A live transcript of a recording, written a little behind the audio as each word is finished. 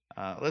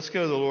Let's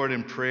go to the Lord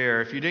in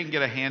prayer. If you didn't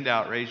get a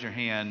handout, raise your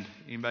hand.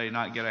 Anybody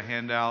not get a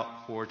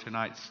handout for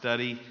tonight's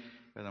study?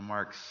 Brother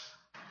Mark's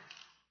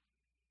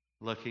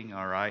looking.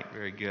 All right,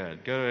 very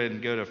good. Go ahead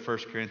and go to 1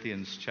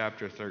 Corinthians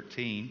chapter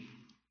 13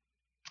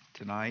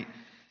 tonight.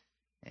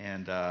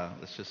 And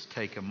let's just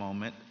take a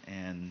moment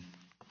and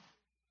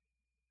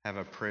have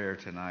a prayer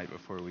tonight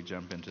before we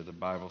jump into the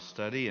Bible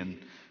study. And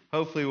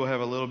hopefully we'll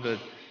have a little bit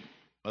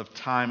of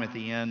time at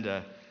the end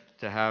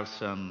to have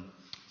some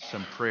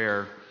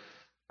prayer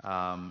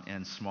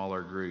in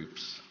smaller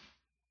groups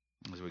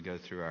as we go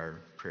through our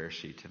prayer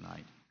sheet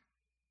tonight.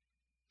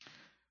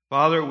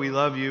 Father, we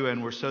love you,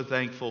 and we're so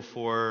thankful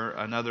for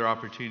another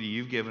opportunity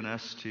you've given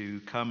us to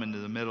come into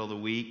the middle of the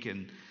week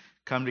and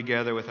come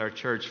together with our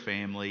church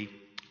family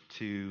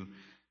to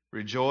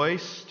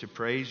rejoice, to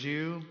praise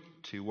you,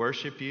 to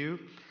worship you,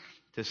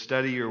 to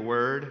study your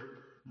word,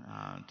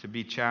 to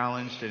be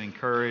challenged and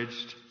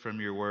encouraged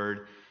from your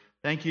word.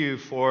 Thank you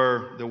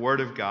for the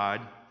word of God.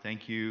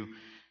 Thank you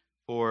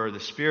for the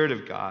Spirit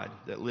of God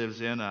that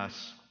lives in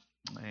us,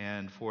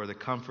 and for the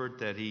comfort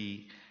that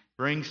he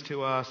brings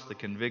to us, the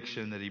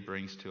conviction that he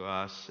brings to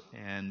us,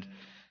 and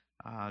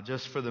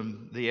just for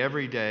the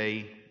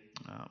everyday,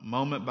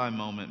 moment by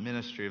moment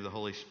ministry of the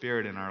Holy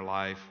Spirit in our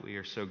life, we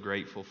are so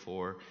grateful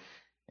for.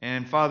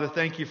 And Father,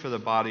 thank you for the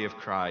body of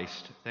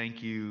Christ.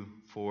 Thank you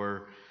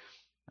for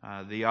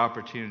the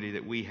opportunity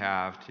that we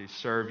have to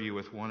serve you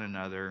with one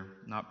another,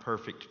 not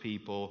perfect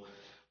people,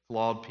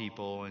 flawed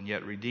people, and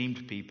yet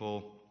redeemed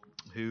people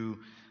who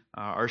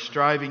are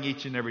striving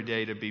each and every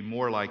day to be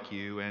more like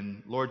you,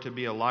 and Lord, to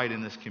be a light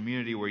in this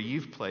community where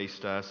you've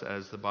placed us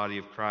as the body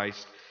of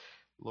Christ.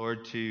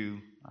 Lord, to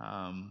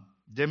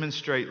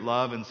demonstrate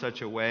love in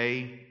such a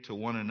way to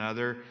one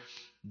another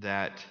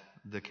that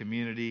the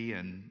community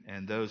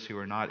and those who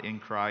are not in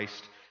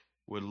Christ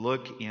would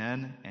look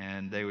in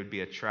and they would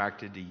be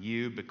attracted to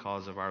you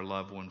because of our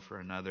love one for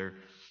another.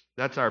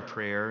 That's our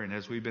prayer. And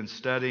as we've been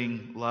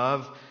studying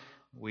love,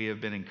 we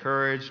have been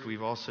encouraged.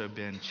 We've also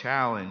been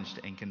challenged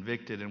and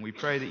convicted. And we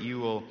pray that you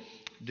will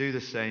do the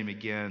same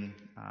again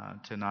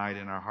tonight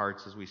in our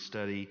hearts as we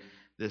study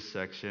this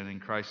section.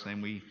 In Christ's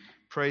name we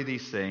pray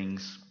these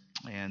things.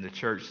 And the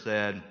church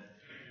said,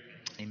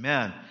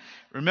 Amen.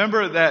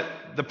 Remember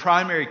that the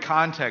primary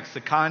context,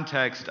 the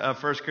context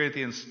of 1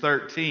 Corinthians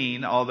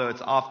 13, although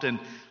it's often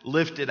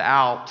lifted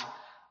out,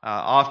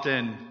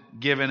 often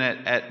given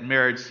at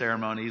marriage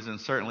ceremonies,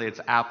 and certainly it's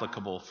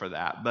applicable for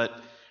that. But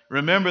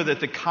remember that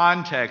the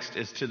context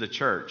is to the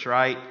church,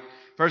 right?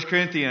 1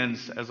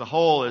 Corinthians as a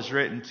whole is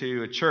written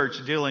to a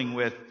church dealing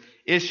with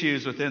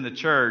issues within the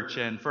church,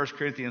 and 1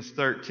 Corinthians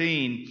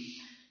 13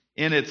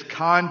 in its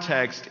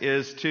context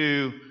is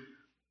to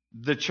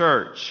the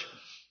church.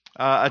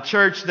 A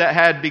church that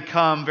had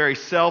become very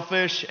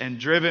selfish and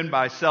driven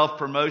by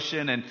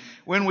self-promotion. And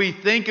when we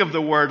think of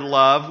the word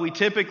love, we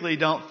typically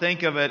don't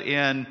think of it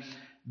in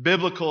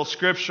biblical,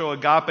 scriptural,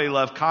 agape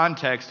love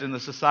context in the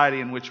society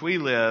in which we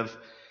live.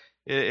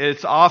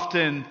 It's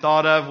often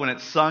thought of when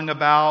it's sung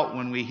about,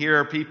 when we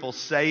hear people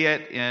say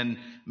it in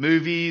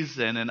movies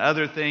and in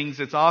other things.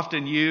 It's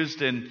often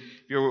used in,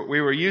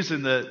 we were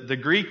using the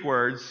Greek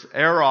words,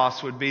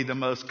 eros would be the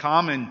most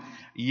common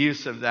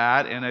use of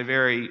that in a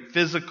very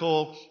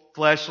physical,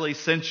 fleshly,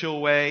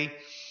 sensual way.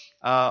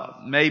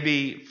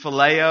 Maybe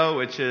phileo,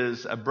 which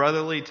is a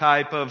brotherly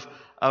type of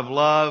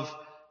love,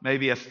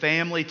 maybe a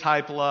family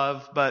type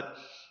love. But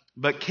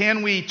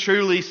can we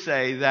truly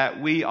say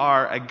that we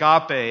are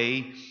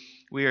agape?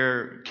 We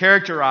are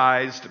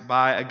characterized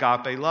by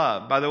agape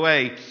love. By the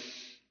way,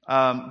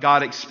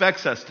 God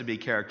expects us to be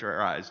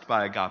characterized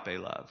by agape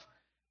love.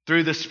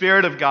 Through the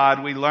Spirit of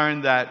God, we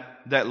learn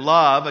that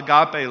love,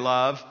 agape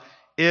love,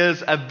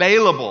 is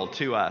available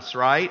to us,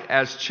 right?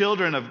 As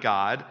children of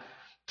God,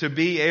 to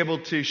be able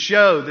to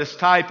show this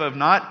type of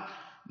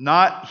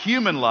not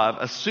human love,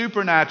 a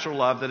supernatural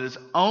love that is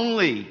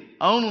only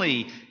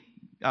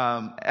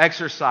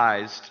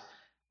exercised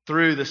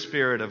through the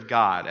Spirit of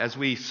God as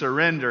we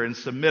surrender and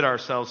submit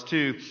ourselves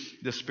to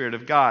the Spirit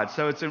of God.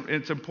 So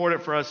it's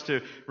important for us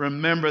to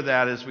remember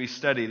that as we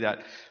study that.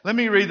 Let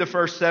me read the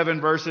first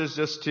 7 verses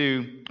just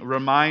to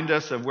remind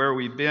us of where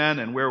we've been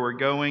and where we're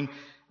going.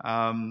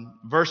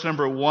 Verse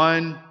number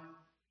 1,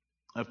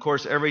 of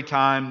course, every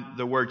time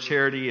the word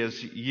charity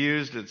is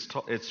used,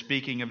 it's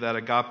speaking of that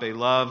agape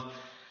love.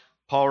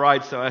 Paul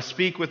writes, "So I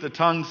speak with the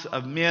tongues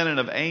of men and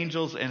of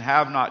angels and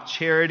have not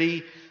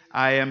charity.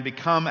 I am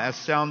become as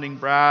sounding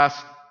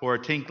brass or a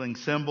tinkling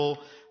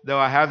cymbal. Though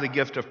I have the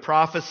gift of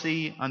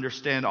prophecy,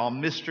 understand all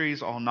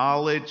mysteries, all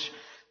knowledge,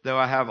 though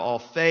I have all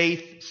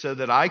faith, so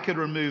that I could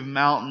remove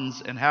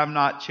mountains and have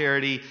not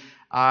charity,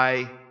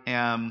 I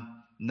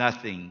am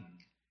nothing.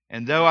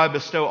 And though I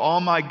bestow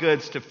all my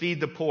goods to feed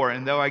the poor,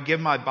 and though I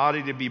give my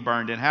body to be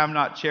burned and have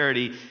not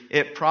charity,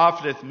 it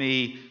profiteth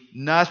me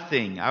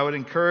nothing." I would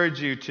encourage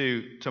you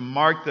to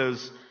mark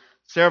those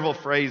several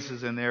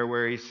phrases in there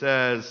where he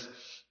says,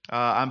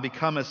 I'm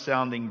become as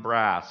sounding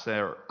brass,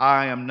 or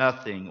I am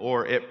nothing,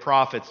 or it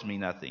profits me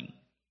nothing.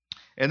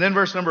 And then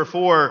verse number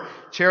 4,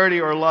 charity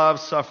or love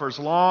suffers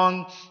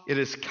long, it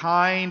is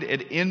kind,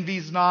 it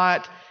envies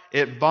not,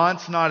 it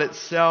vaunts not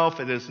itself,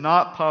 it is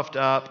not puffed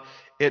up,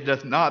 it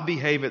doth not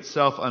behave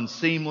itself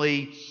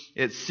unseemly,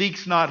 it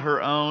seeks not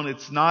her own,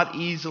 it's not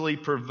easily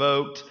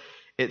provoked,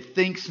 it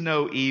thinks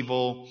no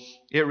evil,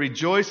 it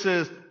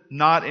rejoices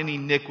not in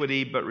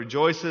iniquity, but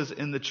rejoices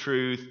in the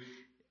truth,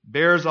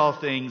 bears all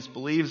things,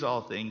 believes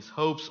all things,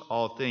 hopes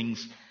all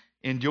things,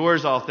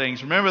 endures all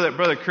things. Remember that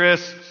Brother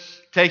Chris,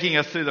 taking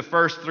us through the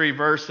first 3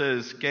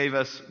 verses, gave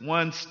us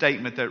one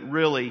statement that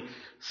really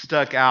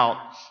stuck out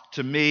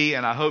to me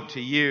and I hope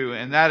to you,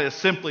 and that is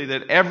simply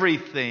that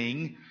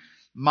everything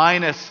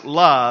minus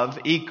love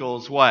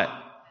equals what?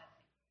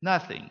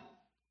 Nothing.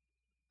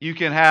 You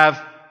can have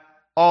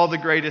all the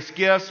greatest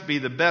gifts, be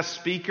the best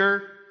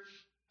speaker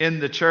in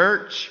the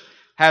church,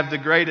 have the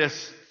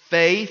greatest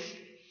faith.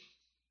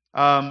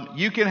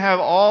 You can have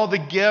all the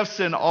gifts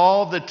and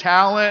all the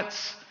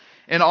talents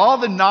and all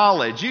the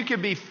knowledge. You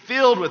can be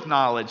filled with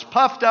knowledge,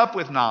 puffed up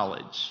with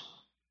knowledge.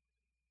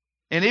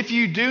 And if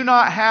you do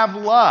not have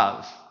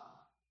love,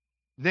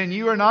 then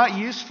you are not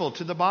useful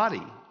to the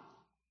body.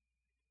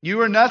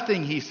 You are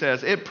nothing, he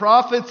says. It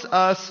profits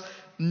us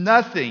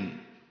nothing.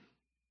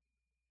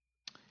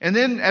 And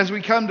then as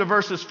we come to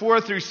verses 4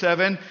 through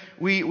 7,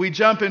 we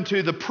jump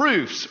into the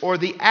proofs or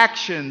the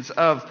actions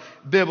of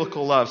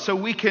biblical love. So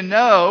we can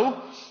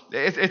know,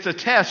 it's a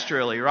test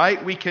really,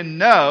 right? We can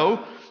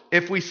know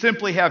if we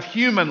simply have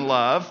human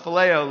love,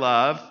 phileo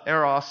love,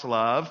 eros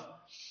love,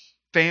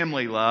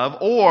 family love,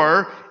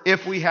 or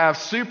if we have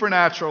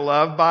supernatural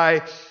love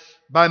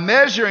by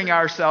measuring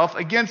ourselves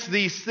against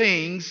these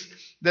things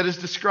that is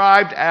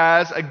described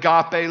as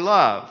agape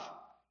love.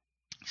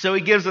 So he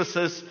gives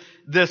us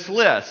this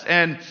list.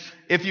 And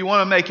if you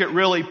want to make it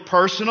really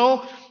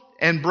personal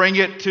and bring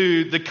it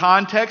to the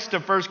context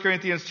of 1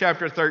 Corinthians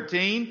chapter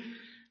 13,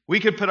 we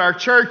could put our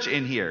church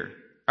in here,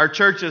 our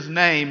church's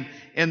name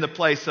in the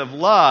place of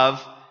love,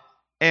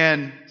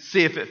 and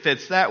see if it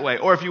fits that way.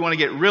 Or if you want to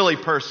get really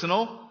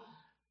personal,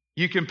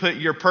 you can put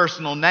your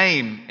personal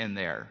name in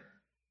there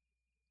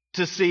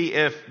to see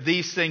if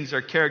these things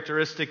are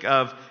characteristic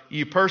of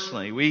you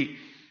personally.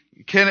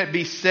 Can it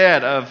be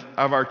said of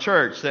our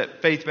church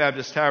that Faith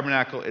Baptist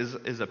Tabernacle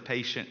is a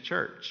patient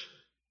church?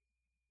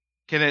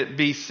 Can it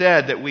be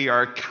said that we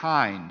are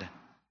kind?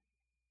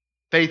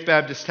 Faith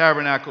Baptist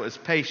Tabernacle is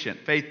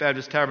patient. Faith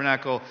Baptist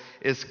Tabernacle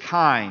is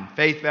kind.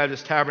 Faith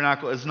Baptist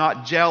Tabernacle is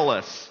not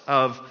jealous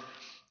of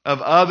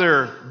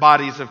other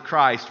bodies of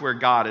Christ where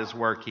God is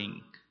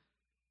working.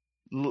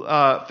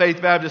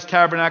 Faith Baptist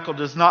Tabernacle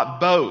does not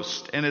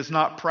boast and is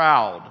not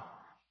proud.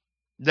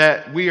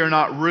 That we are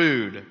not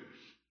rude.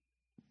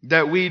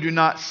 That we do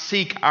not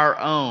seek our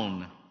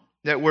own.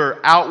 That we're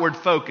outward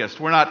focused.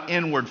 We're not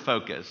inward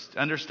focused.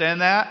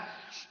 Understand that?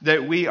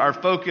 That we are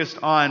focused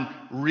on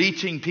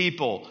reaching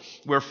people.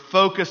 We're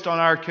focused on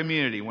our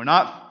community. We're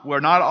not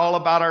all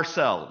about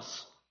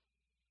ourselves.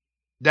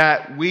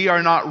 That we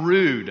are not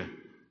rude.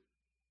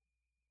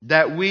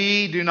 That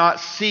we do not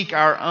seek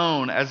our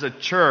own as a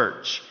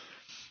church.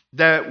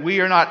 That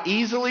we are not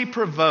easily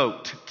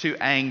provoked to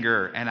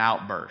anger and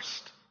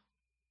outburst.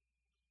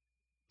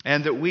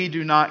 And that we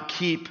do not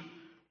keep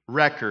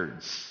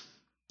records.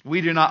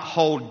 We do not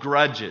hold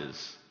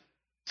grudges.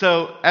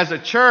 So as a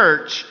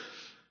church,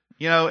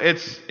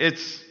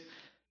 it's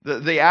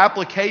the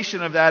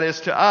application of that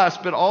is to us,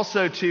 but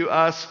also to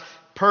us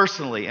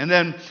personally. And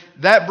then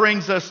that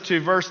brings us to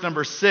verse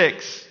number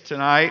 6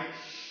 tonight.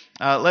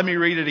 Let me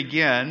read it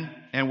again,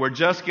 and we're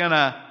just going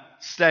to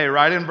stay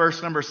right in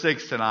verse number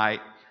 6 tonight.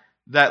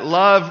 That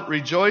love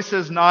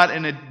rejoices not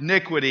in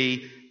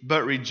iniquity,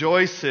 but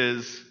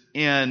rejoices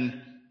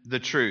in the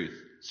truth.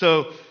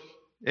 So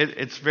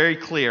it's very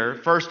clear.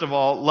 First of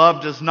all,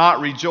 love does not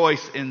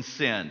rejoice in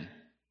sin.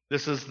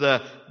 This is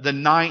the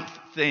 9th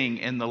thing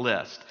in the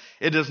list.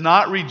 It does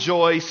not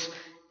rejoice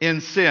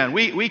in sin.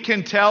 We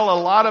can tell a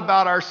lot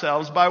about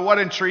ourselves by what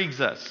intrigues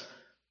us.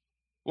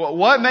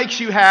 What makes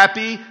you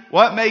happy?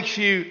 What makes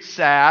you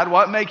sad?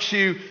 What makes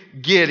you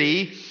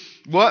giddy?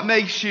 What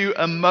makes you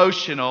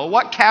emotional?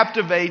 What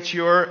captivates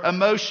your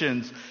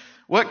emotions?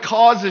 What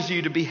causes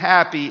you to be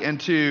happy and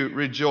to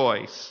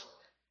rejoice?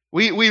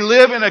 We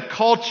live in a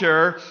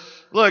culture,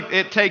 look,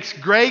 it takes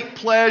great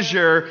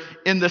pleasure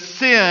in the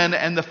sin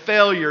and the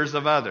failures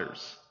of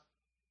others.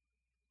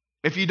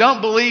 If you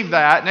don't believe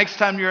that, next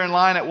time you're in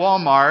line at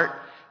Walmart,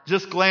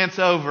 just glance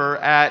over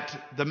at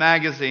the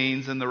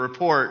magazines and the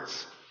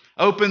reports.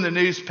 Open the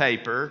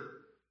newspaper.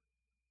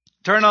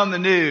 Turn on the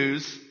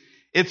news.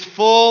 It's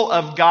full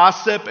of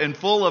gossip and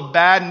full of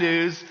bad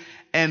news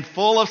and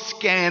full of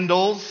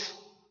scandals.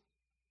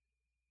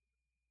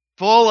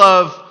 Full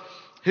of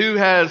who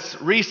has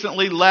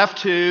recently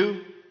left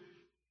who.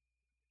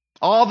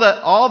 All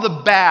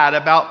the bad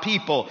about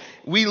people.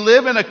 We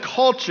live in a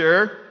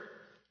culture,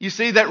 you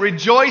see, that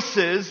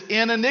rejoices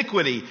in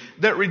iniquity,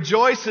 that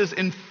rejoices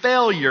in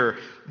failure,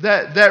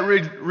 that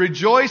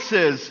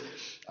rejoices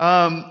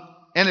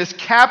and is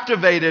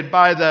captivated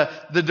by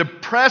the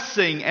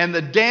depressing and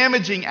the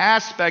damaging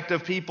aspect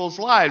of people's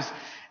lives.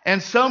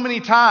 And so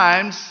many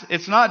times,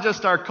 it's not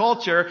just our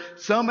culture,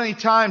 so many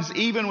times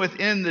even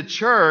within the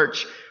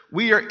church,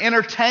 we are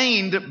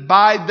entertained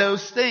by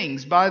those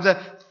things, by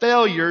the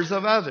failures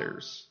of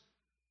others.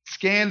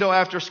 Scandal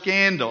after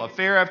scandal,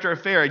 affair after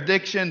affair,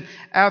 addiction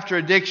after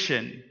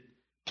addiction,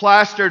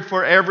 plastered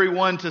for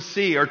everyone to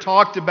see or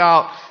talked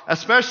about,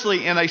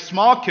 especially in a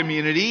small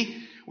community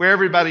where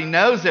everybody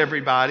knows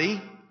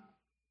everybody.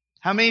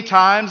 How many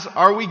times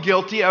are we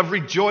guilty of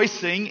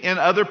rejoicing in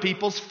other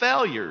people's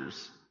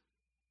failures?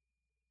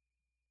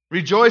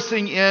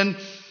 Rejoicing in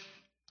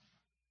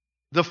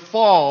the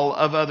fall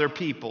of other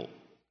people.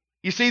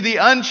 You see, the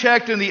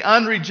unchecked and the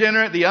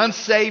unregenerate, the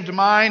unsaved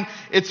mind,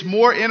 it's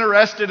more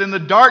interested in the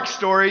dark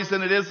stories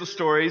than it is the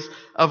stories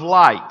of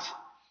light.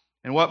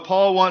 And what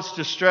Paul wants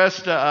to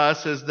stress to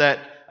us is that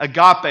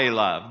agape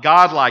love,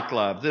 godlike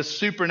love, this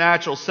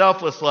supernatural,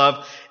 selfless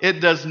love,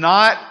 it does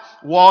not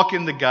walk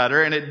in the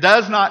gutter and it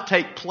does not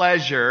take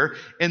pleasure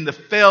in the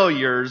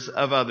failures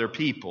of other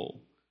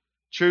people.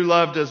 True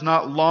love does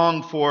not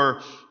long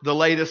for the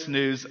latest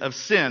news of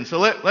sin. So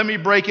let me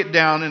break it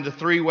down into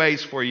three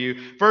ways for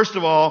you. First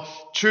of all,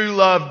 true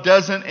love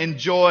doesn't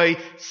enjoy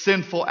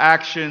sinful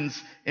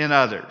actions in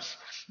others.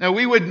 Now,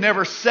 we would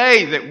never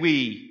say that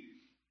we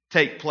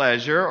take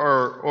pleasure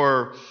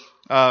or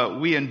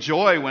we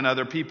enjoy when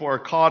other people are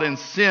caught in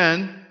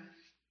sin.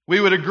 We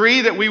would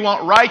agree that we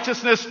want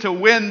righteousness to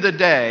win the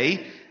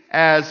day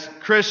as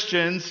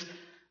Christians,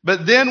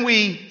 but then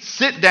we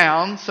sit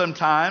down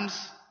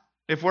sometimes,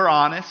 if we're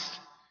honest.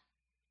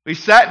 We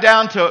sat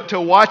down to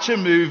watch a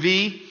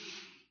movie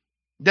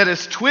that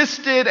is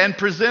twisted and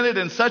presented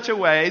in such a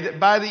way that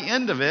by the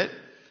end of it,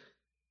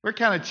 we're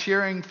kind of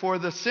cheering for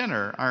the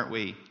sinner, aren't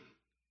we?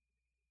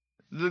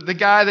 The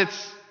guy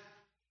that's,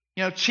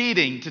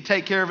 cheating to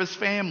take care of his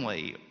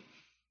family,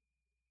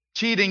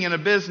 cheating in a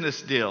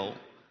business deal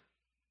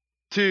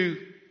to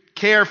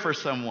care for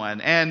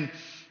someone, and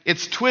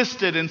it's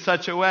twisted in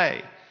such a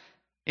way.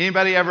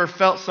 Anybody ever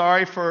felt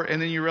sorry for, and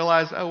then you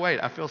realize, oh wait,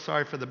 I feel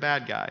sorry for the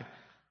bad guy.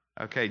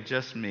 Okay,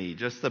 just me,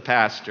 just the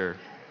pastor.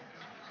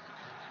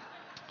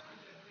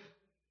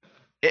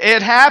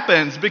 It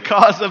happens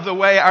because of the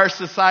way our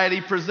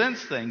society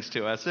presents things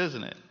to us,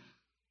 isn't it?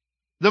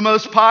 The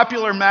most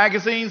popular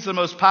magazines, the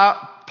most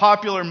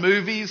popular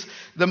movies,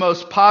 the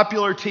most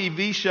popular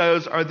TV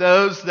shows are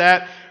those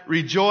that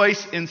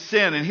rejoice in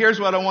sin. And here's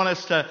what I want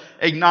us to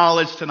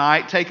acknowledge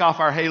tonight. Take off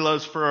our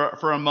halos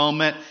for a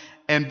moment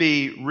and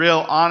be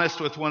real honest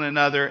with one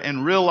another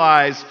and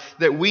realize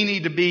that we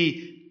need to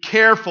be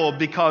careful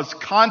because by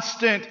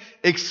constant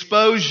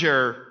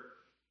exposure,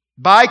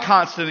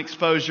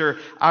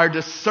 our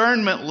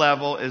discernment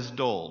level is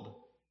dulled.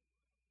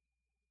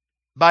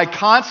 By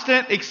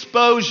constant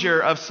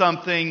exposure of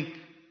something,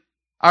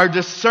 our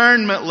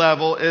discernment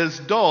level is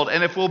dulled.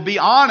 And if we'll be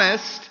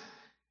honest,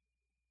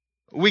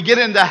 we get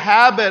in the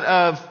habit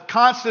of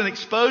constant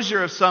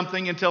exposure of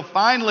something until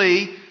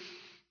finally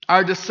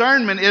our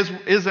discernment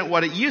isn't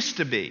what it used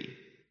to be.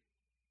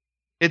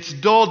 It's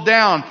dulled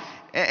down.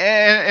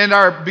 And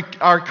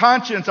our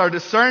conscience, our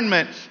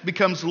discernment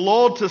becomes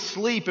lulled to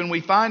sleep, and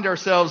we find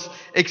ourselves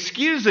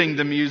excusing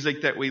the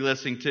music that we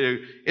listen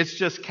to. It's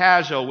just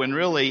casual when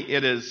really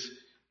it is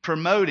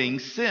promoting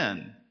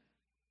sin.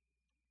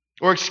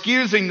 Or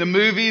excusing the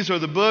movies or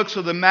the books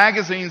or the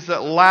magazines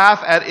that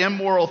laugh at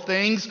immoral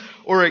things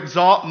or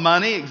exalt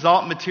money,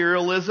 exalt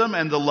materialism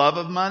and the love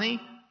of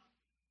money.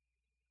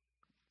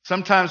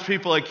 Sometimes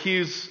people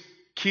accuse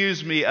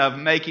me of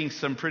making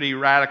some pretty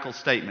radical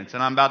statements,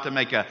 and I'm about to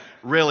make a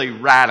really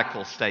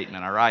radical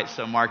statement, all right?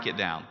 So mark it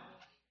down.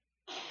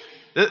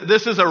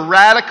 This is a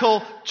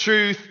radical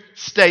truth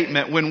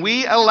statement. When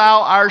we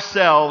allow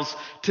ourselves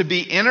to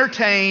be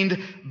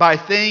entertained by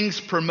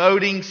things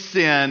promoting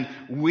sin,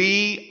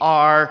 we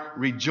are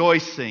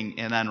rejoicing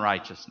in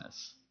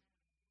unrighteousness.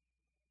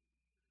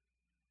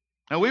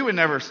 Now, we would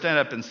never stand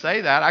up and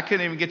say that. I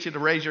couldn't even get you to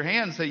raise your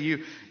hands that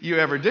you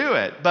ever do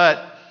it.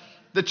 But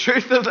the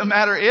truth of the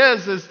matter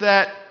is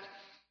that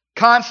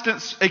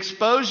constant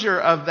exposure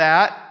of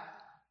that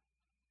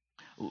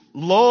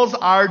lulls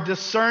our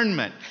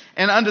discernment.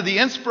 And under the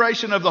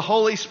inspiration of the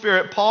Holy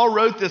Spirit, Paul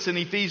wrote this in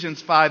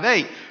Ephesians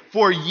 5:8.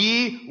 For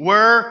ye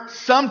were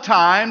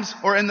sometimes,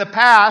 or in the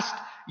past,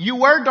 you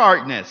were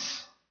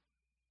darkness.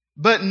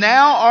 But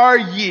now are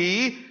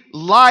ye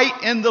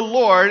light in the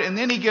Lord. And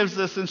then he gives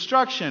this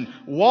instruction.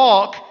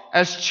 Walk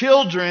as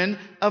children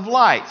of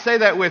light. Say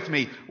that with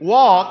me.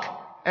 Walk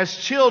as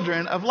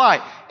children of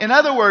light. In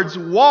other words,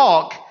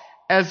 walk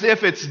as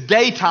if it's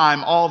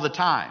daytime all the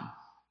time.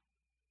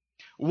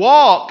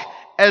 Walk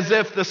as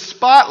if the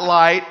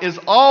spotlight is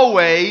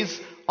always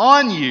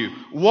on you.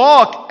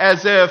 Walk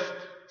as if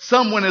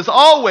someone is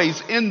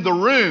always in the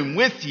room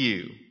with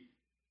you.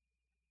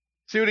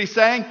 See what he's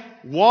saying?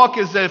 Walk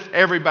as if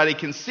everybody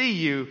can see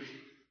you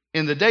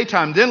in the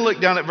daytime. Then look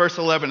down at verse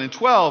 11 and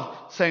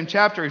 12, same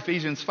chapter,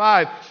 Ephesians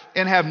 5,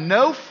 and have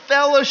no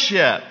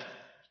fellowship.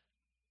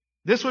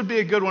 This would be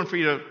a good one for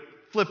you to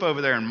flip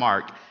over there and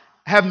mark.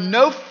 Have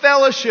no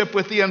fellowship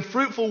with the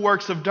unfruitful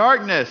works of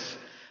darkness,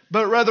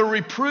 but rather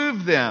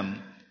reprove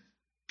them.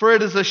 For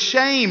it is a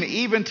shame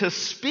even to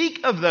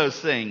speak of those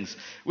things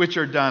which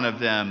are done of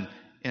them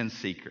in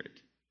secret.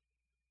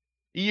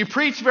 You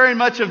preach very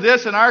much of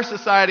this in our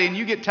society and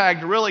you get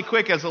tagged really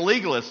quick as a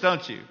legalist,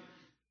 don't you?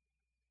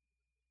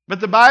 But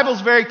the Bible's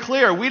very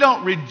clear. We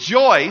don't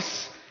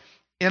rejoice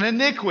in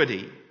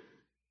iniquity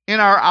in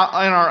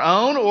our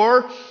own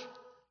or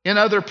in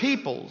other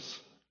people's.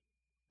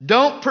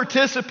 Don't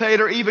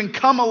participate or even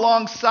come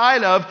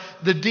alongside of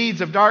the deeds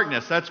of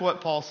darkness. That's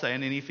what Paul's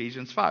saying in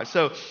Ephesians 5.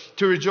 So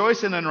to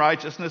rejoice in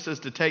unrighteousness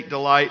is to take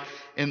delight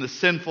in the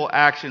sinful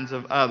actions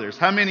of others.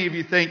 How many of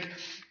you think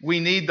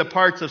we need the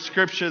parts of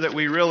Scripture that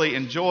we really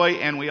enjoy,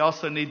 and we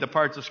also need the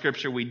parts of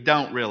Scripture we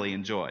don't really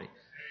enjoy?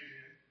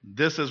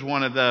 This is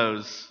one of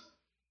those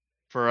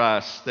for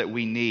us that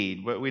we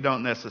need, but we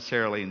don't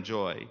necessarily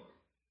enjoy,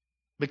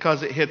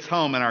 because it hits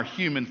home in our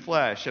human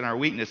flesh and our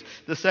weakness.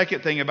 The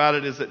second thing about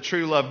it is that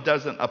true love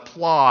doesn't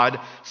applaud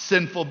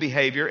sinful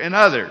behavior in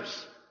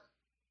others.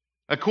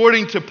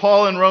 According to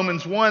Paul in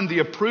Romans 1, the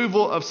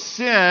approval of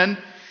sin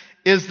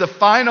is the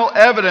final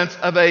evidence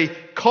of a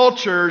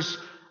culture's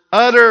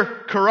utter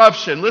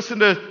corruption. Listen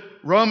to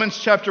Romans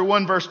chapter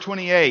 1, verse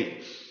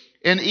 28.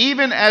 And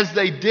even as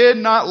they did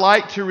not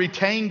like to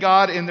retain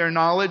God in their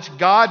knowledge,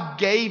 God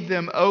gave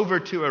them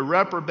over to a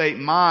reprobate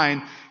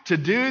mind to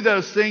do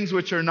those things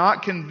which are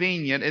not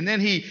convenient. And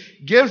then he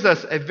gives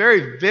us a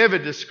very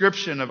vivid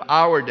description of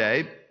our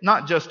day,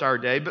 not just our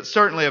day, but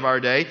certainly of our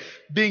day,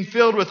 being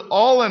filled with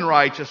all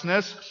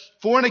unrighteousness,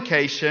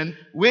 fornication,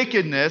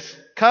 wickedness,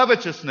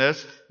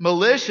 covetousness,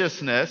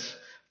 maliciousness,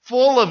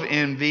 full of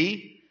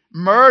envy,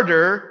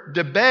 murder,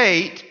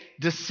 debate,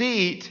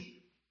 deceit,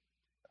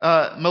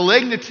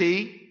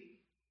 malignity,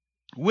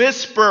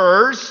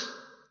 whisperers,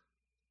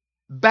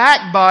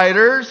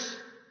 backbiters,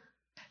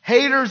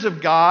 haters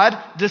of God,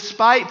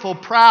 despiteful,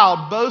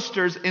 proud,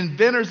 boasters,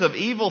 inventors of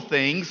evil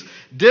things,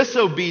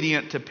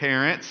 disobedient to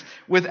parents,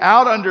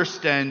 without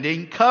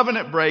understanding,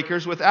 covenant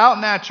breakers, without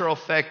natural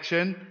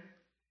affection,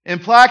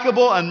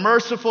 implacable,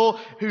 unmerciful,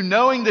 who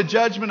knowing the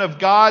judgment of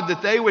God,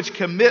 that they which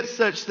commit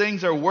such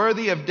things are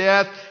worthy of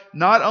death,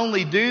 not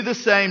only do the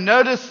same,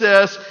 notice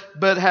this,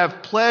 but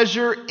have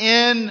pleasure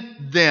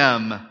in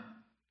them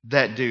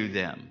that do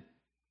them,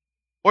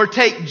 or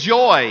take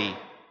joy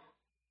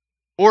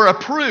or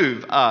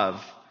approve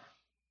of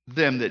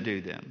them that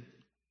do them.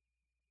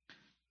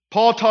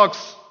 Paul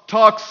talks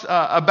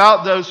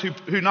about those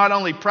who not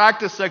only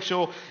practice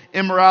sexual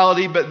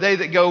immorality, but they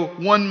that go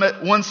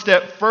one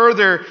step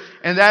further,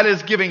 and that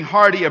is giving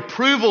hearty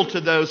approval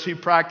to those who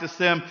practice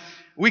them.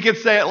 We could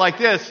say it like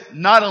this: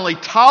 not only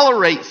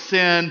tolerate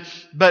sin,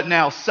 but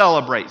now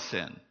celebrate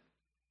sin.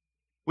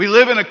 We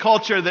live in a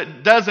culture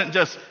that doesn't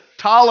just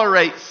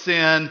tolerate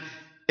sin,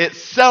 it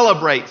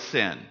celebrates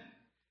sin.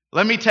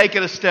 Let me take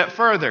it a step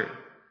further.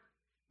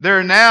 There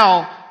are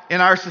now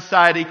in our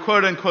society,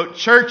 quote unquote,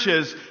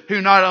 churches who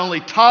not only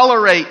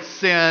tolerate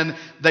sin,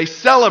 they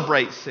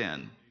celebrate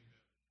sin.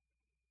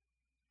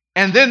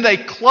 And then they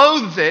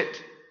clothe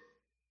it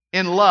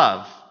in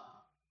love.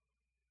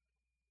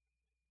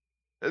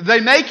 They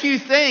make you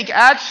think,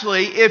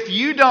 actually, if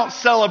you don't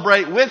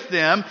celebrate with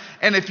them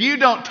and if you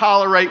don't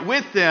tolerate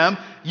with them,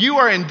 you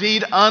are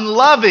indeed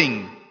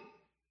unloving.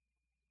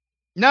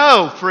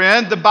 No,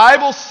 friend, the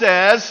Bible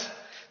says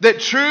that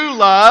true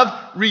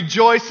love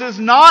rejoices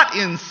not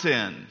in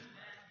sin,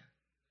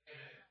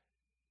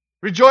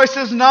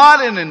 rejoices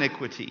not in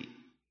iniquity.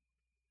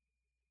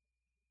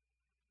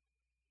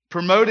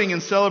 Promoting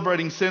and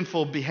celebrating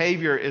sinful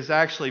behavior is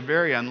actually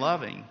very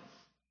unloving.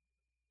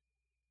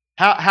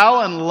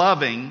 How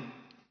unloving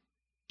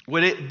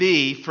would it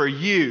be for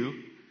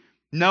you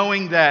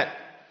knowing that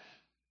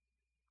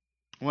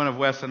one of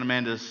Wes and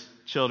Amanda's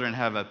children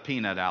have a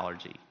peanut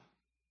allergy?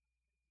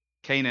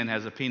 Canaan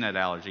has a peanut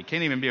allergy.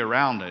 Can't even be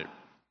around it.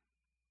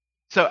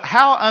 So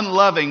how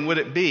unloving would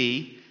it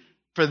be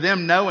for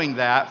them knowing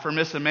that, for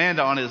Miss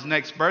Amanda on his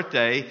next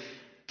birthday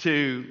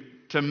to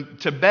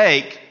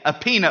bake a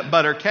peanut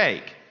butter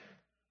cake?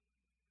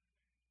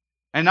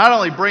 And not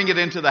only bring it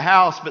into the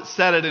house, but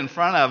set it in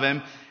front of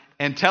him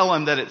and tell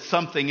him that it's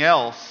something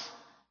else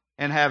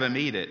and have him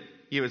eat it.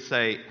 You would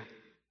say,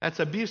 that's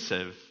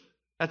abusive.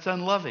 That's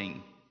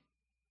unloving.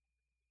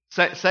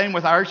 Same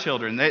with our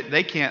children.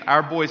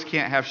 Our boys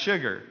can't have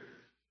sugar.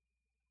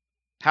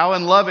 How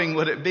unloving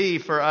would it be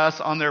for us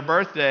on their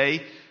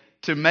birthday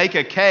to make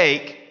a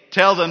cake,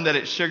 tell them that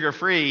it's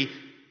sugar-free,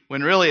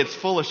 when really it's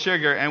full of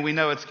sugar and we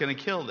know it's going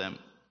to kill them?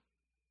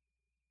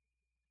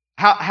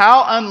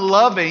 How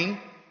unloving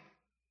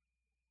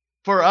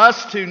for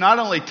us to not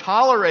only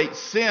tolerate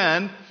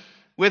sin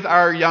with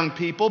our young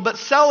people, but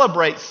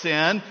celebrate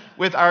sin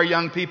with our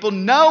young people,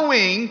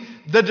 knowing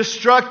the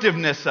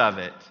destructiveness of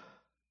it.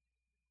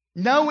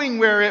 Knowing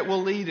where it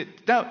will lead it.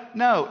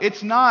 No,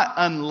 it's not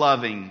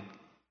unloving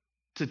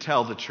to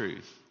tell the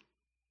truth.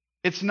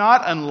 It's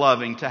not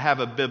unloving to have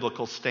a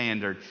biblical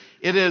standard.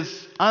 It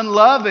is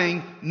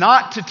unloving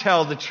not to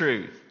tell the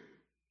truth.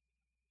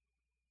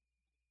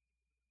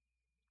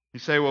 You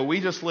say, well,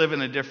 we just live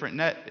in a different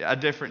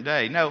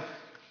day. No.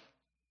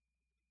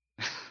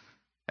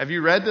 Have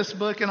you read this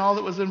book and all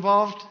that was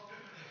involved?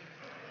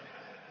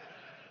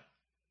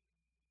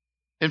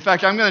 In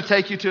fact, I'm going to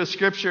take you to a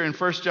scripture in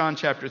 1 John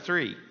chapter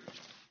 3.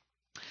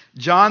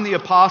 John the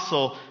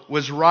Apostle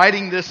was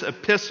writing this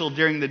epistle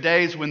during the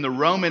days when the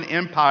Roman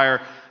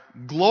Empire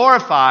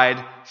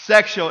glorified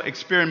sexual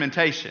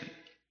experimentation.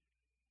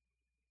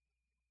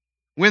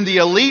 When the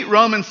elite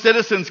Roman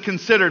citizens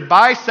considered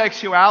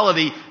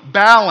bisexuality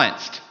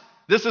balanced.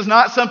 This is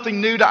not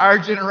something new to our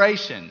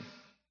generation.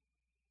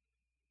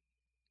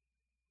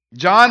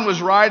 John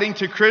was writing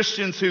to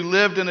Christians who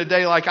lived in a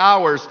day like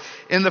ours.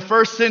 In the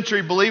first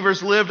century,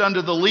 believers lived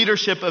under the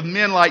leadership of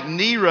men like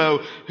Nero,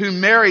 who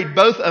married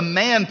both a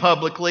man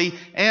publicly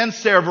and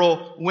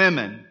several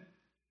women.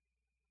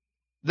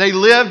 They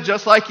lived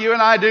just like you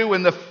and I do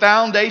when the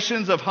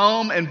foundations of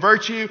home and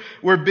virtue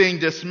were being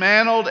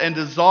dismantled and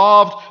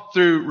dissolved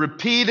through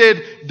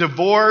repeated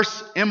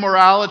divorce,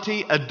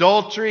 immorality,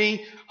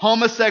 adultery,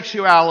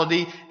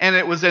 homosexuality, and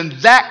it was in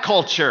that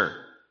culture,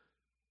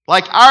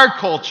 like our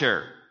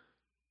culture,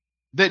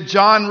 that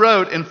John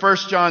wrote in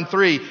 1 John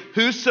 3,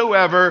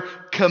 "Whosoever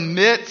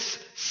commits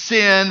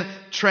sin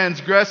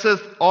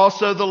transgresseth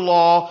also the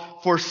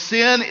law, for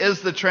sin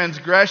is the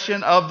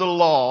transgression of the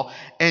law.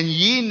 And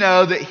ye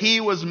know that he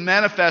was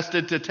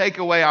manifested to take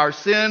away our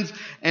sins,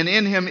 and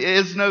in him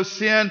is no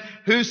sin.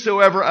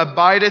 Whosoever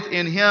abideth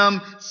in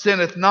him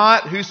sinneth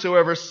not.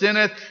 Whosoever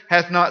sinneth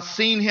hath not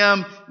seen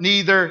him,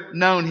 neither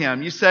known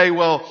him." You say,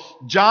 well,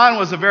 John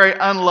was a very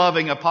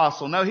unloving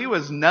apostle. No, he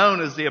was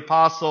known as the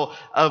apostle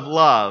of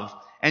love.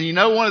 And you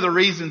know one of the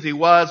reasons he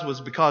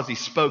was because he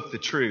spoke the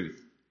truth.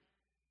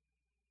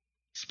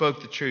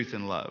 Spoke the truth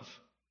in love.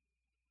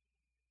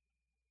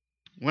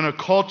 When a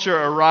culture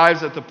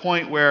arrives at the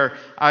point where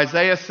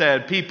Isaiah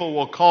said people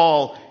will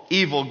call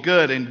evil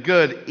good and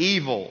good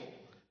evil,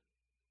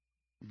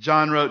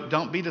 John wrote,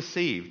 don't be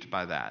deceived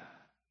by that.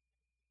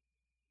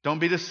 Don't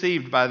be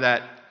deceived by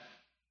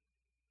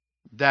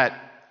that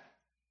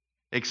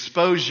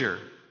exposure,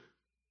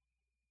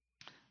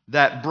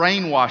 that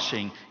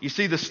brainwashing. You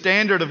see, the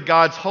standard of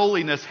God's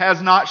holiness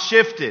has not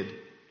shifted.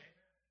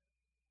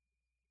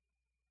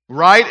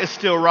 Right is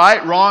still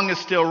right, wrong is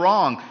still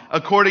wrong,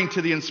 according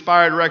to the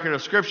inspired record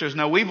of Scriptures.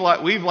 Now, we've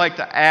like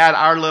to add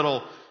our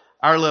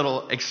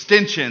little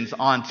extensions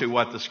onto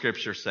what the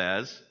Scripture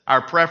says,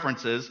 our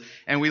preferences,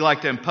 and we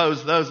like to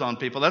impose those on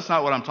people. That's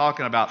not what I'm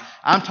talking about.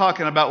 I'm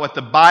talking about what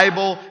the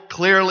Bible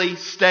clearly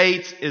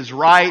states is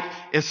right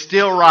is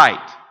still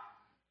right.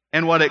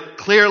 And what it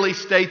clearly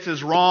states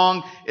is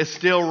wrong is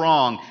still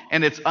wrong.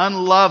 And it's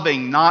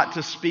unloving not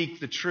to speak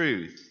the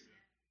truth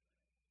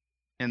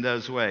in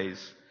those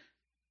ways.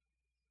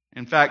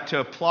 In fact, to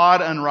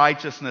applaud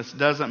unrighteousness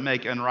doesn't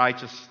make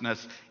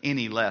unrighteousness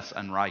any less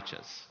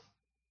unrighteous.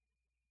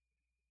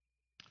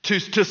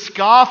 To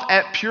scoff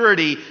at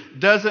purity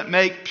doesn't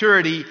make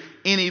purity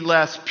any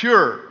less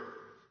pure.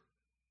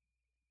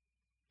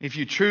 If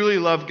you truly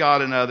love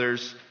God and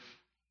others,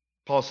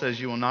 Paul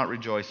says you will not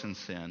rejoice in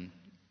sin.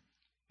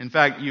 In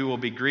fact, you will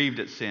be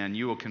grieved at sin.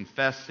 You will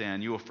confess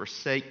sin. You will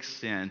forsake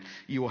sin.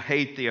 You will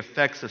hate the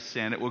effects of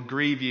sin. It will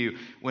grieve you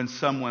when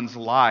someone's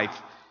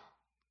life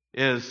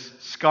is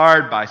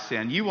scarred by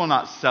sin. You will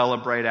not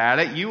celebrate at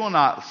it. You will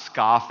not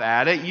scoff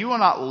at it. You will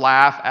not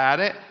laugh at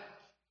it.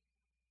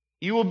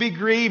 You will be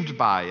grieved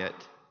by it.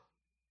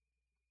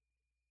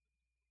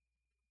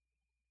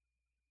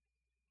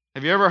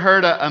 Have you ever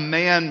heard a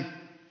man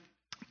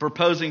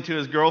proposing to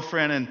his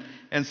girlfriend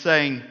and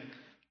saying,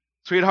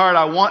 "Sweetheart,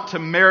 I want to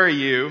marry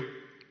you,"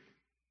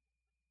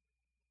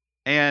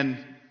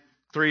 and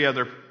three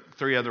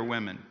other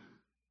women?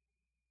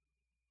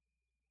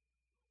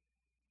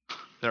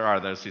 There are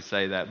those who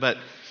say that, but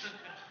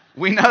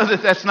we know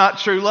that that's not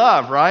true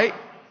love, right?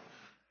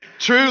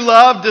 True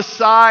love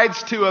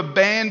decides to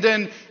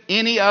abandon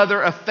any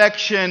other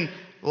affection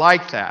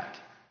like that.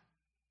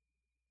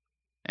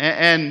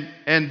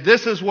 And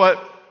this is what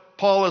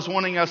Paul is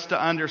wanting us to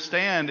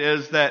understand,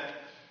 is that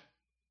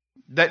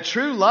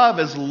true love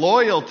is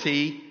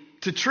loyalty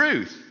to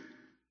truth.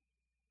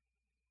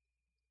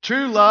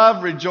 True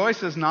love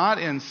rejoices not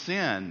in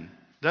sin.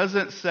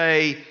 Doesn't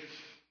say,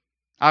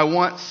 I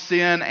want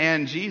sin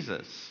and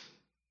Jesus.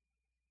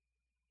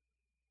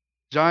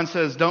 John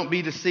says, don't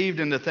be deceived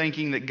into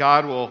thinking that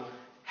God will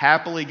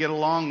happily get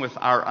along with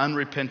our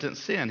unrepentant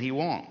sin. He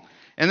won't.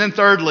 And then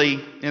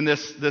thirdly, in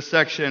this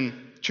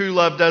section, true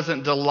love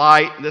doesn't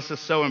delight. This is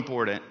so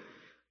important.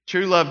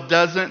 True love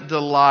doesn't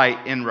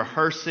delight in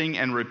rehearsing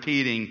and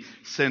repeating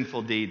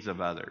sinful deeds of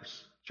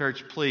others.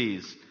 Church,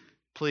 please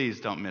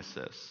don't miss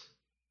this.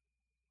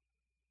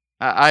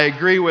 I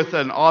agree with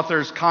an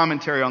author's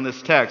commentary on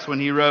this text when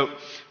he wrote,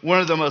 one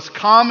of the most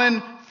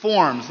common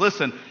forms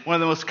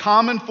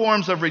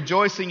of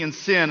rejoicing in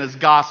sin is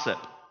gossip.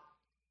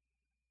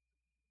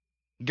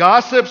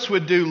 Gossips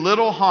would do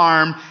little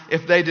harm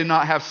if they did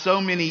not have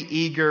so many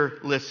eager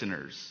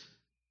listeners.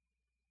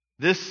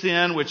 This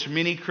sin, which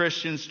many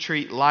Christians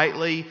treat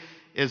lightly,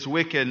 is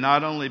wicked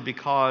not only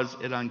because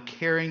it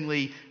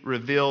uncaringly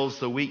reveals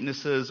the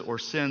weaknesses or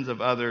sins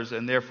of others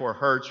and therefore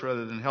hurts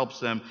rather than helps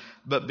them,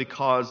 but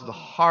because the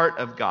heart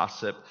of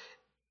gossip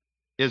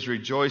is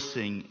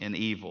rejoicing in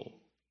evil.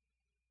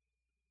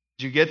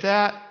 Did you get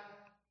that?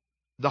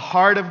 The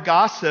heart of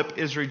gossip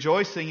is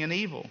rejoicing in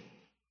evil.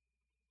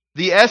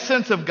 The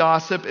essence of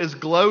gossip is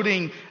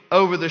gloating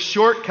over the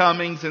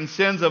shortcomings and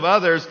sins of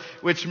others,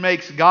 which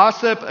makes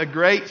gossip a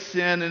great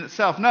sin in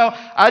itself. No,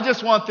 I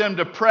just want them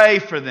to pray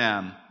for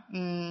them.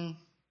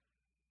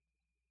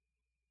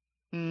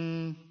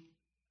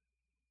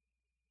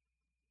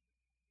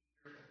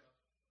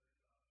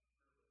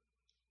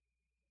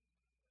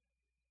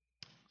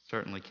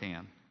 Certainly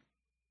can.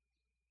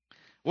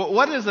 Well,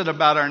 what is it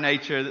about our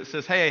nature that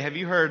says, hey, have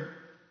you heard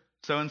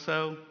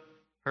so-and-so?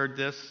 Heard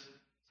this,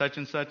 such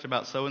and such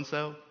about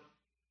so-and-so?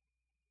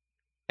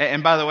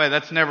 And by the way,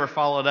 that's never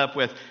followed up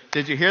with,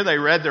 did you hear they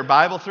read their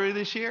Bible through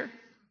this year?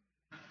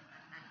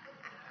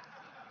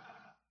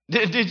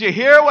 Did you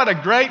hear what a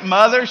great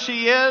mother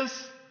she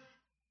is?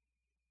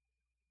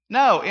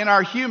 No, in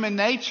our human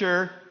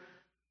nature,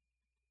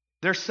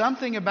 there's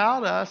something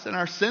about us in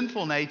our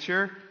sinful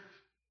nature,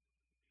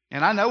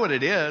 and I know what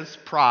it is,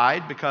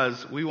 pride,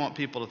 because we want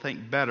people to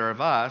think better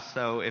of us,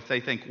 so if they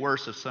think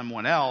worse of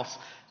someone else,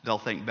 they'll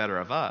think better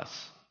of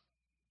us.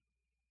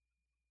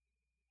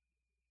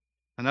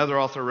 Another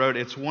author wrote,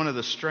 it's one of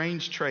the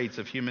strange traits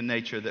of human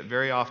nature that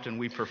very often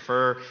we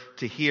prefer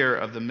to hear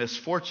of the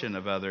misfortune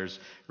of others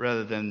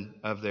rather than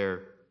of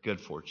their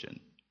good fortune.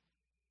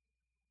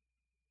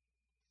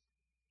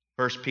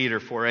 1 Peter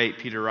 4:8,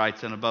 Peter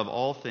writes, and above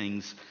all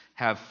things,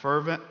 have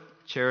fervent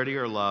charity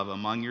or love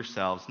among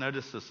yourselves.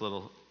 Notice this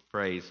little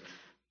phrase,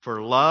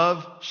 for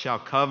love shall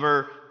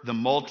cover the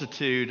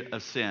multitude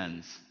of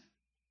sins.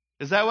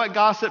 Is that what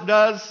gossip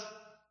does?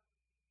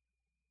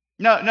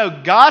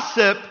 No,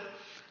 gossip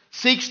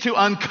seeks to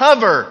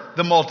uncover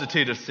the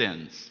multitude of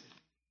sins.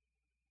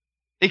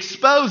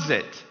 Expose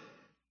it.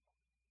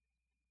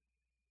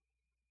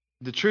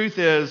 The truth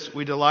is,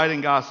 we delight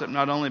in gossip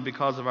not only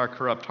because of our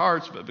corrupt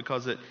hearts, but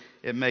because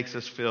it makes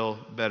us feel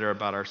better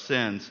about our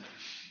sins.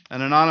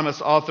 An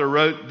anonymous author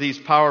wrote these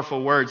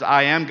powerful words,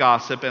 I am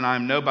gossip and I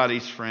am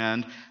nobody's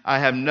friend. I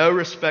have no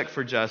respect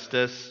for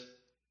justice.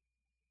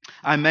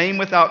 I maim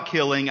without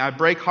killing. I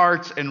break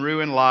hearts and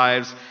ruin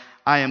lives.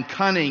 I am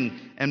cunning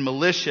and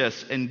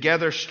malicious and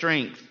gather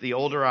strength the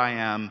older I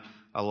am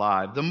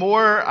alive. The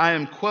more I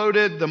am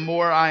quoted, the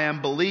more I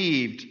am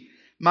believed.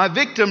 My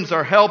victims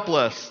are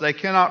helpless. They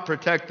cannot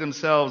protect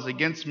themselves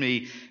against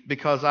me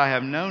because I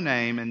have no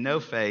name and no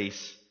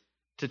face.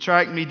 To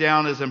track me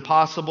down is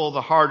impossible.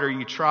 The harder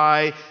you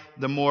try,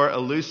 the more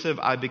elusive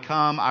I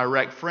become. I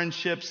wreck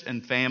friendships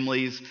and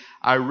families.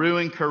 I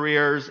ruin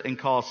careers and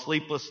cause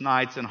sleepless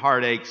nights and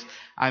heartaches.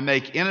 I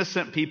make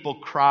innocent people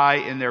cry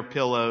in their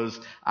pillows.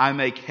 I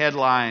make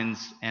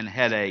headlines and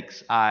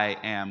headaches. I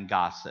am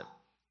gossip.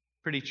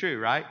 Pretty true,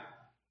 right?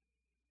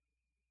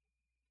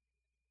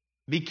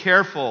 Be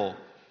careful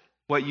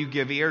what you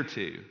give ear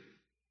to.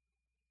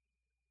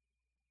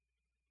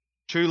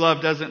 True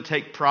love doesn't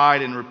take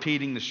pride in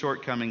repeating the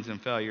shortcomings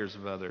and failures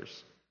of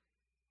others.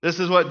 This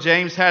is what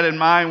James had in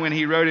mind when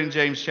he wrote in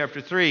James chapter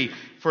 3,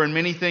 for in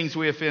many things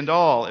we offend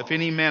all. If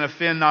any man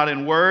offend not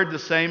in word, the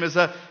same as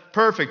a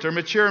perfect or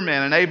mature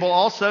man, and able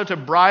also to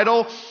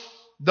bridle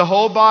the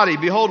whole body.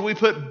 Behold, we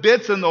put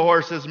bits in the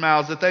horses'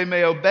 mouths that they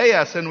may obey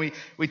us, and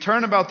we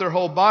turn about their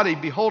whole body.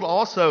 Behold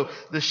also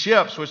the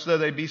ships, which though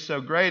they be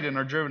so great and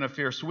are driven of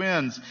fierce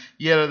winds,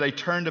 yet are they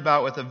turned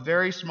about with a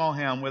very small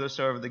helm,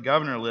 whithersoever the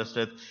governor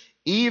listeth.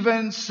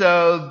 Even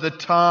so the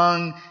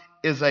tongue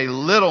is a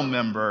little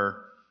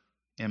member,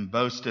 and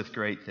boasteth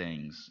great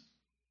things,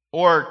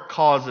 or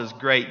causes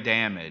great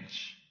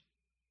damage.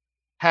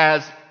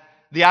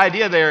 The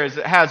idea there is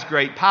it has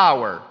great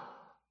power,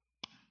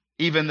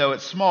 even though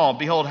it's small.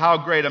 Behold, how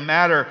great a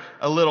matter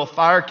a little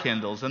fire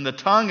kindles, and the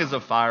tongue is a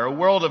fire, a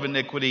world of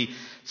iniquity.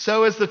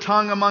 So is the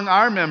tongue among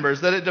our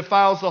members, that it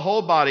defiles the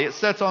whole body. It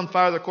sets on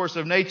fire the course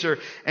of nature,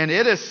 and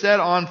it is set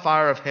on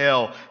fire of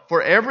hell.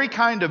 For every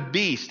kind of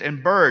beast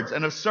and birds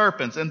and of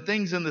serpents and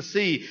things in the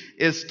sea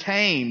is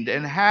tamed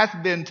and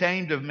hath been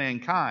tamed of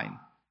mankind.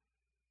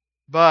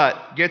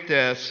 But, get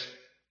this,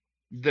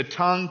 the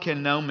tongue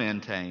can no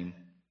man tame.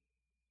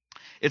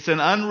 It's an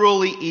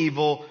unruly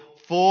evil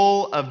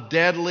full of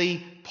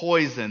deadly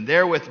poison.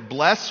 Therewith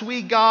bless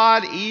we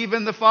God,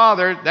 even the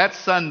Father, that's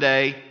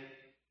Sunday.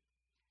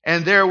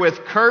 And therewith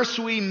curse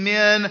we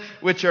men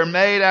which are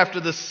made after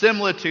the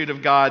similitude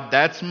of God,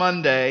 that's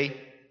Monday.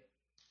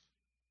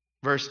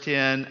 Verse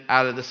 10,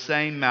 out of the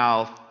same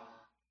mouth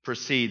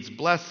proceeds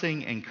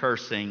blessing and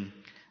cursing.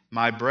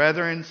 My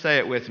brethren, say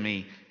it with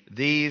me,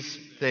 these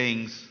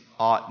things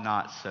ought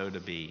not so to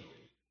be.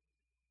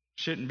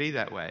 Shouldn't be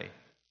that way.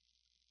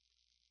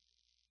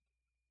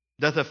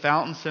 Doth a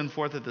fountain send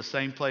forth at the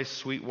same place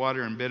sweet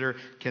water and bitter?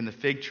 Can the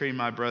fig tree,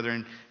 my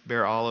brethren,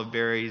 bear olive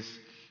berries,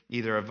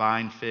 either a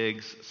vine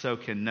figs? So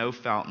can no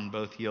fountain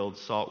both yield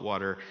salt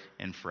water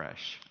and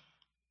fresh.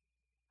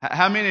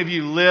 How many of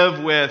you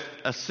live with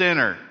a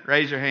sinner?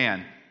 Raise your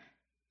hand.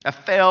 A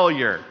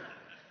failure.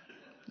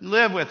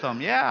 Live with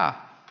them, yeah.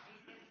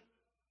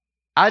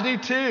 I do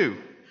too.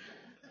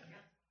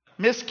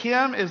 Miss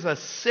Kim is a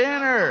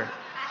sinner.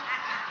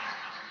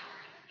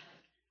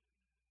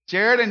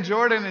 Jared and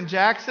Jordan and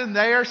Jackson,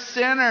 they are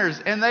sinners,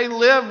 and they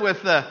live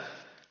with a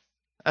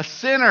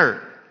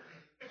sinner.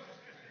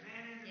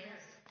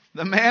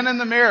 The man in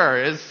the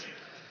mirror is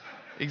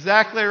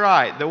exactly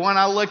right. The one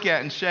I look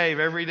at and shave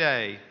every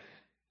day.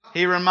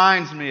 He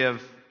reminds me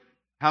of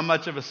how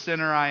much of a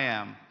sinner I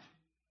am.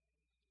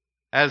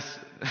 As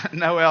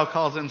Noel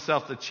calls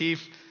himself the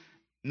chief,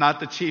 not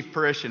the chief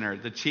parishioner,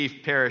 the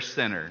chief parish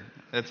sinner.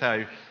 That's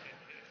how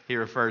he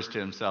refers to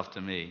himself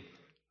to me.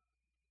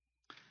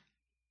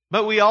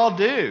 But we all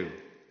do.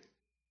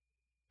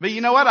 But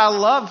you know what? I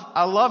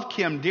love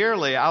Kim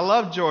dearly. I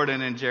love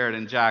Jordan and Jared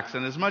and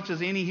Jackson as much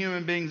as any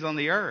human beings on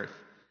the earth.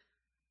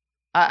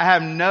 I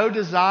have no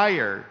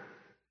desire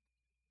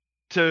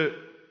to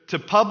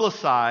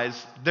publicize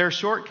their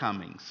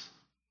shortcomings.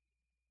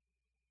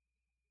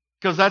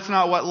 Because that's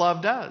not what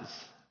love does.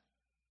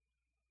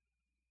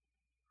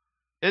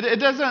 It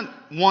doesn't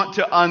want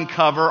to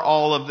uncover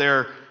all of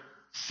their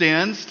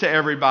sins to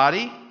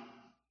everybody.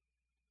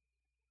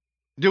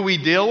 Do we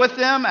deal with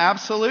them?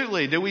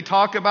 Absolutely. Do we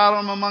talk about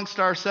them amongst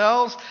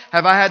ourselves?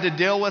 Have I had to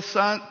deal with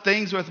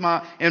things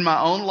in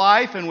my own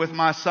life and with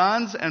my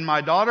sons and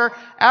my daughter?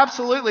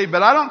 Absolutely.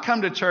 But I don't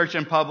come to church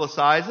and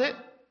publicize it.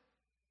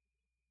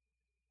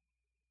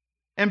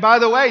 And by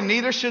the way,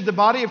 neither should the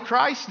body of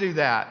Christ do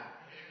that.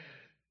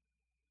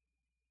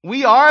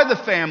 We are the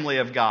family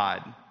of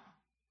God.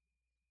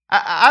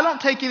 I don't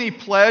take any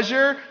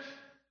pleasure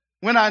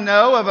when I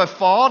know of a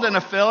fault and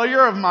a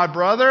failure of my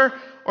brother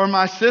or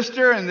my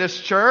sister in this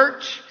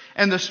church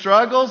and the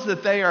struggles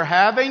that they are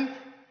having.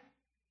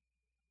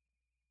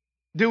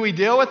 Do we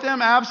deal with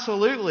them?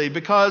 Absolutely,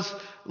 because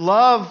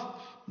love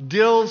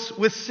deals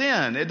with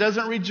sin. It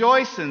doesn't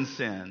rejoice in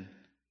sin.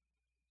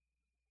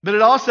 But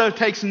it also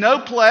takes no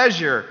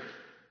pleasure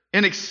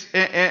in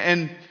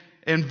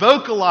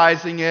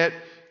vocalizing it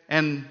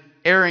and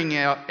airing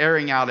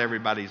out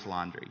everybody's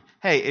laundry.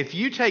 Hey, if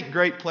you take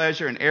great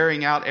pleasure in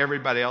airing out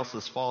everybody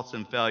else's faults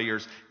and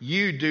failures,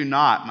 you do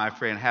not, my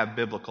friend, have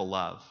biblical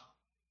love.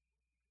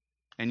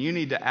 And you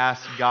need to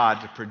ask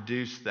God to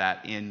produce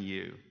that in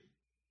you.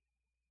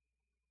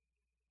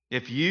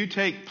 If you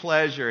take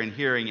pleasure in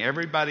hearing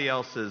everybody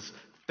else's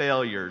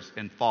failures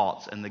and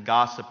faults and the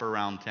gossip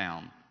around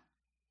town,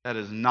 that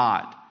is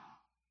not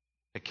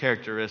a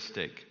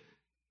characteristic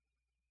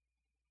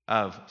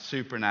of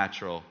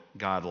supernatural,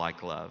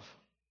 God-like love.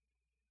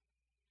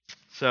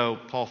 So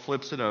Paul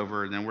flips it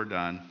over, and then we're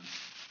done.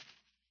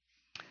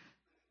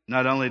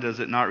 Not only does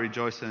it not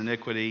rejoice in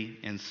iniquity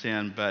and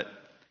sin, but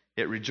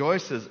it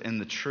rejoices in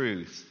the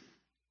truth.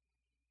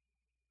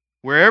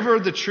 Wherever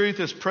the truth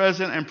is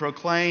present and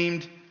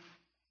proclaimed,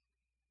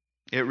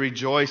 it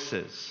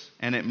rejoices,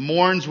 and it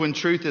mourns when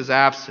truth is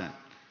absent.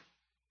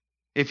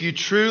 If you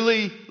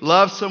truly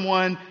love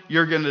someone,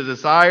 you're going to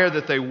desire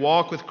that they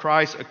walk with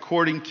Christ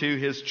according to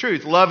His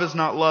truth. Love is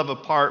not love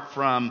apart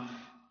from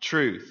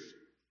truth.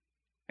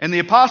 And the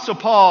Apostle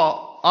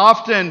Paul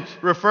often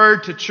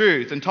referred to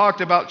truth and talked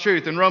about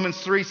truth. In Romans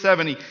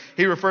 3:7,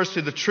 he refers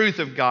to the truth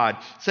of God.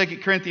 2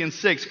 Corinthians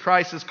 6,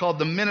 Christ is called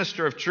the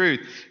minister of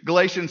truth.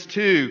 Galatians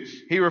 2,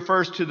 he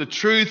refers to the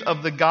truth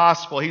of the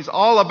gospel. He's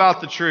all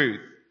about the truth.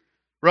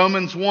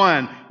 Romans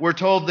 1, we're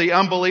told the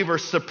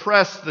unbelievers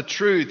suppress the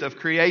truth of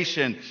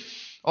creation.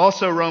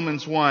 Also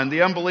Romans 1,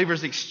 the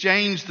unbelievers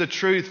exchange the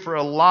truth for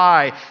a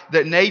lie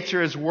that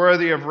nature is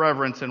worthy of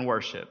reverence and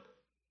worship.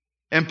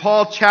 And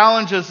Paul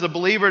challenges the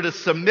believer to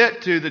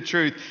submit to the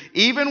truth,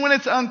 even when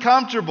it's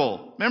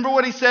uncomfortable. Remember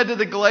what he said to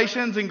the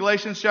Galatians in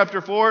Galatians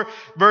chapter 4,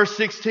 verse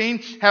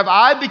 16? Have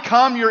I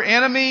become your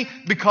enemy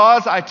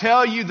because I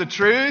tell you the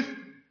truth?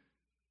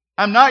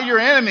 I'm not your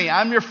enemy,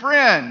 I'm your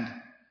friend.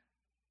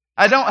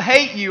 I don't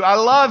hate you, I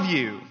love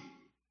you.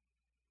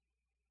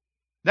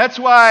 That's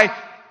why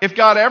if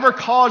God ever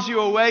calls you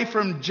away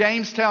from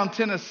Jamestown,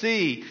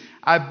 Tennessee,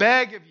 I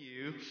beg of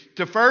you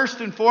to first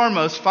and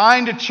foremost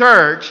find a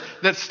church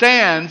that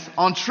stands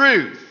on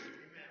truth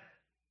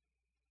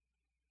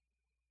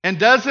and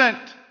doesn't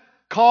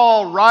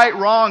call right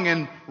wrong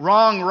and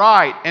wrong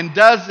right, and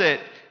does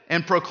it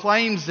and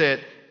proclaims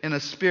it in a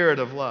spirit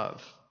of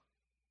love.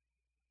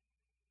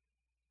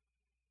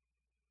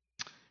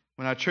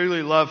 When I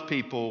truly love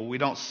people, we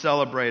don't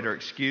celebrate or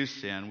excuse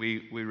sin.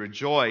 We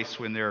rejoice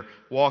when they're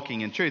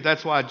walking in truth.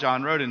 That's why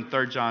John wrote in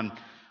 3 John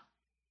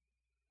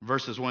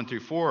verses 1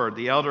 through 4,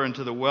 the elder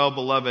unto the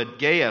well-beloved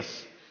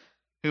Gaius,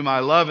 whom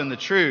I love in the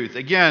truth.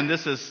 Again,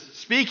 this is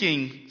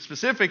speaking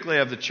specifically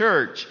of the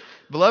church.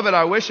 Beloved,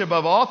 I wish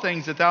above all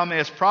things that thou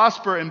mayest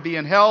prosper and be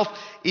in health,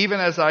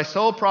 even as thy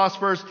soul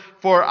prospers.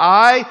 For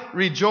I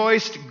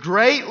rejoiced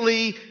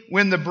greatly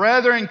when the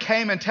brethren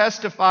came and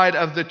testified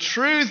of the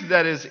truth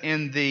that is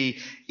in thee,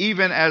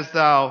 even as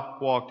thou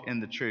walked in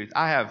the truth.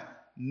 I have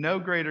no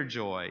greater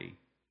joy.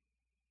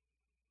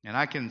 And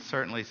I can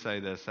certainly say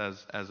this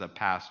as a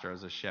pastor,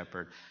 as a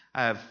shepherd.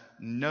 I have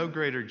no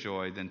greater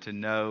joy than to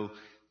know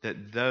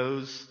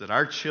that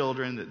our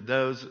children, that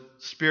those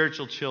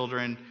spiritual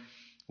children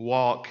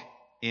walk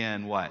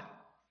in what?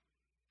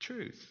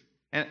 Truth.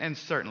 And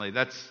certainly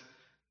that's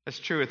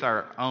true with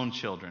our own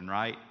children,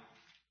 right?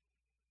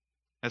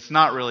 That's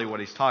not really what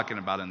he's talking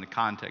about in the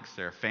context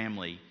there,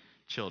 family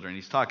children.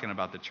 He's talking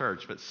about the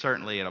church, but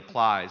certainly it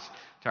applies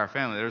to our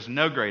family. There's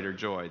no greater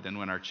joy than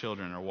when our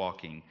children are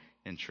walking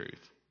in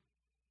truth.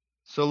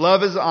 So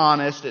love is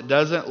honest. It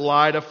doesn't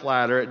lie to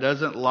flatter. It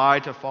doesn't lie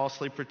to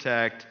falsely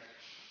protect.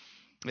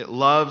 It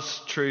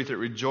loves truth. It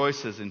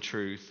rejoices in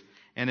truth.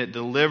 And it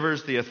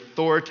delivers the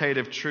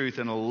authoritative truth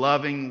in a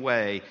loving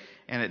way.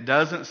 And it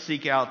doesn't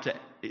seek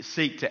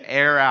to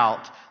air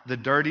out the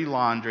dirty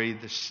laundry,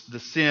 the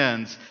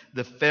sins,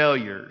 the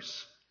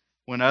failures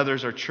when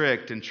others are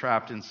tricked and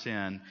trapped in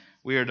sin.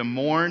 We are to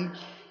mourn,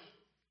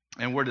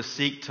 and we're to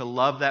seek to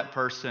love that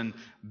person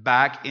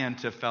back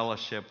into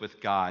fellowship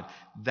with God.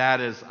 That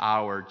is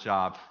our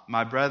job.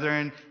 My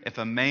brethren, if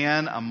a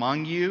man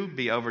among you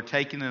be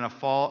overtaken in a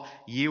fault,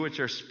 ye which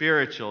are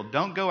spiritual,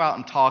 don't go out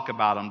and talk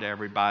about them to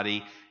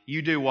everybody.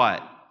 You do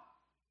what?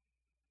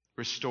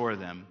 Restore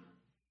them.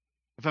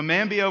 If a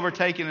man be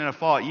overtaken in a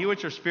fault, you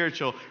which are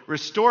spiritual,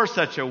 restore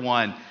such a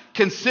one,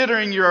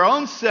 considering your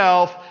own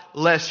self,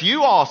 lest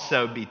you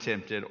also be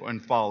tempted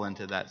and fall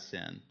into that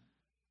sin.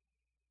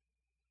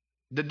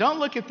 Don't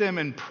look at them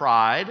in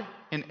pride,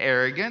 in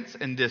arrogance,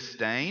 and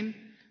disdain,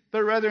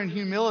 but rather in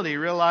humility,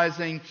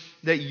 realizing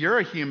that you're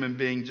a human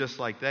being just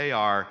like they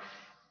are,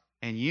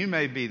 and you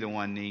may be the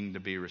one needing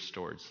to be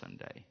restored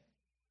someday.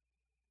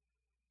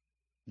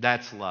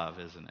 That's love,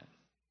 isn't it?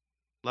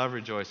 Love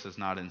rejoices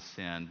not in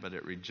sin, but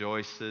it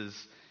rejoices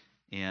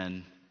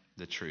in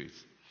the truth.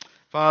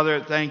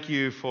 Father, thank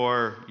you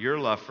for your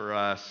love for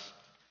us.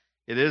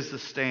 It is the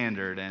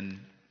standard,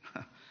 and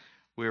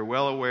we are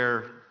well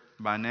aware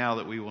by now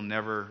that we will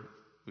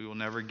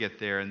never get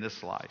there in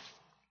this life.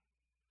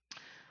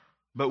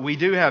 But we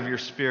do have your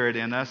Spirit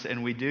in us,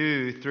 and we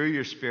do, through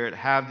your Spirit,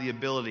 have the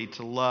ability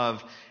to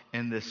love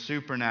in this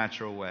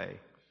supernatural way.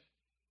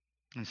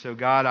 And so,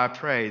 God, I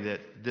pray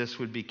that this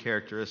would be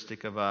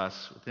characteristic of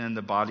us within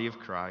the body of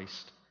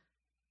Christ,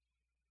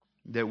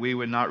 that we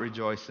would not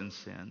rejoice in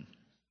sin,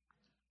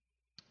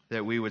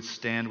 that we would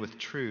stand with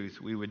truth,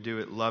 we would do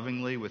it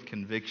lovingly with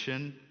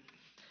conviction,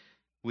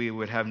 we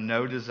would have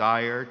no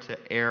desire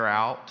to air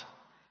out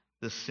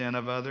the sin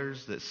of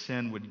others, that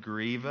sin would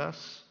grieve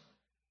us,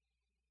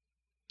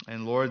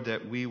 and Lord,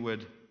 that we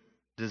would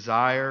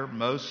desire,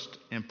 most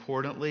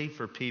importantly,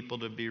 for people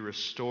to be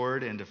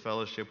restored into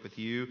fellowship with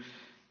you,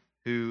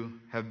 who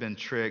have been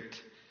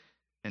tricked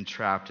and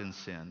trapped in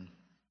sin.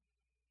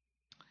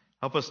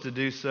 Help us to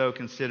do so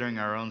considering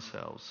our own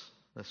selves,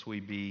 lest we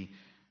be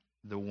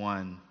the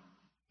one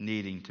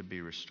needing to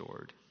be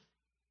restored.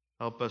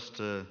 Help us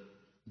to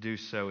do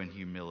so in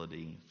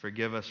humility.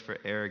 Forgive us for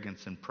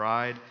arrogance and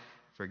pride.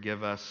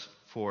 Forgive us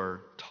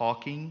for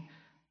talking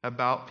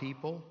about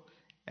people.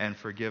 And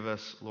forgive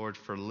us, Lord,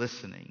 for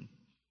listening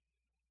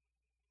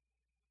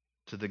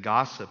to the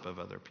gossip of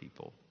other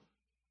people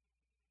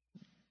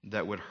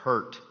that would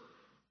hurt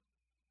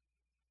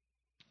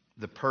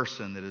the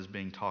person that is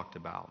being talked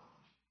about.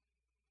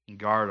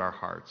 Guard our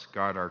hearts,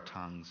 guard our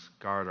tongues,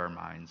 guard our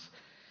minds.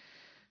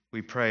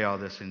 We pray all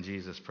this in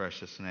Jesus'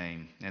 precious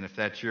name. And if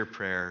that's your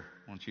prayer,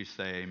 won't you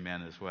say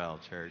amen as well,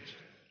 church?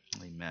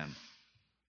 Amen.